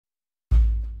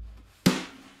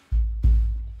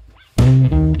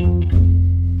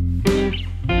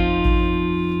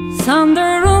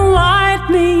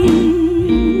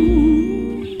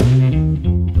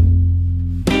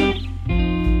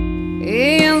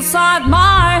inside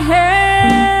my head.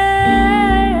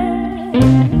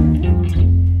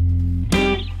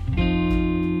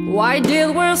 Why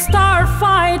did we start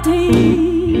fighting?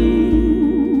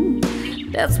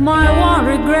 That's my one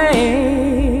regret.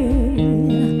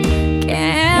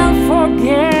 Can't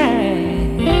forget.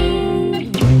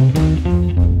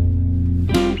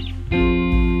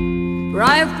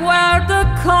 Right where the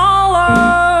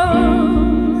colors,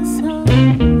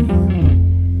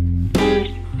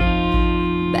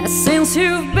 but since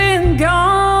you've been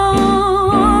gone,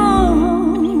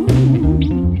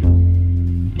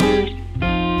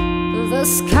 the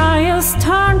sky has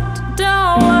turned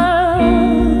duller.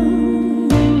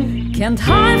 Can't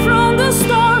hide from the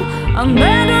storm, I'm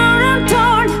better and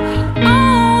torn.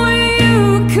 Only you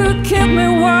could keep me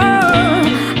warm.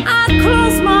 I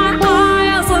close my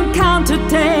eyes and count to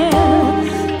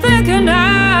 10, thinking I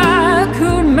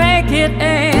could make it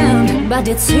end. But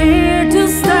it's here to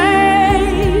stay.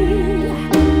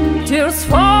 Tears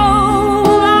fall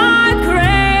like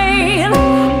rain.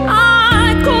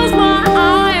 I close my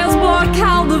eyes, block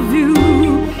out the view,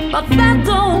 but that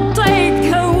don't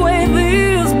take away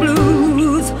these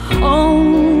blues.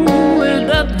 Only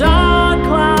the dark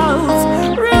clouds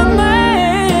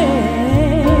remain.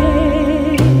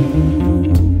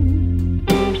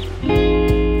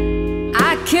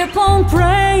 I keep on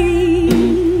praying,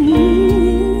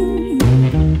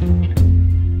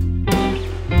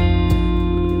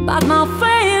 but my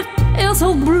faith is so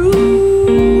bruised.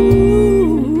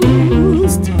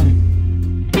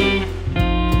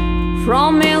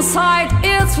 From inside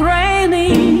it's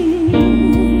raining.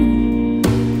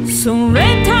 Soon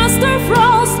rain turns to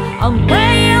frost. I'm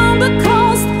laying on the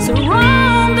coast,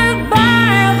 surrounded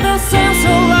by the sense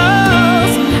of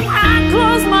loss. I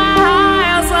close my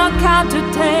eyes, I'll count to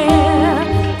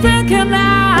 10, thinking I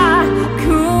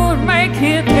could make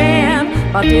it end.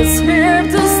 But it's here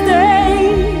to stay.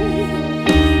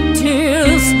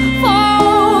 Tears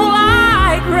fall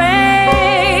like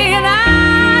rain.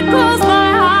 I close my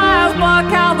eyes, block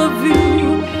out the view,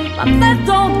 but that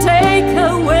don't take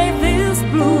away these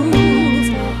blues.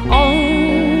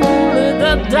 Only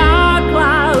the dark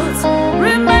clouds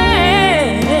remain.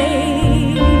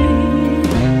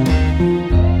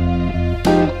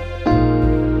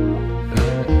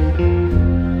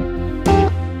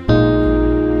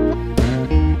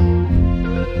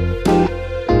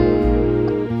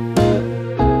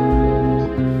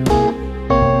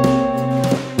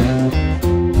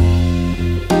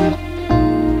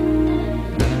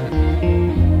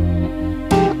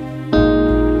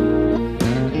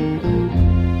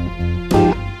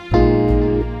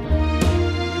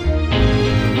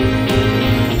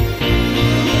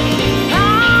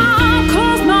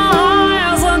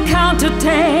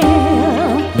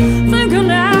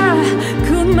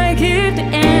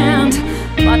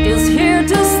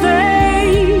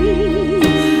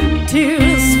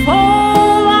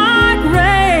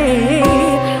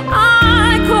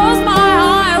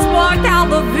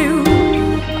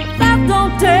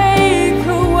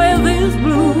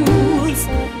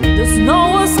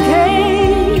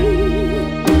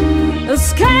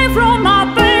 Escape from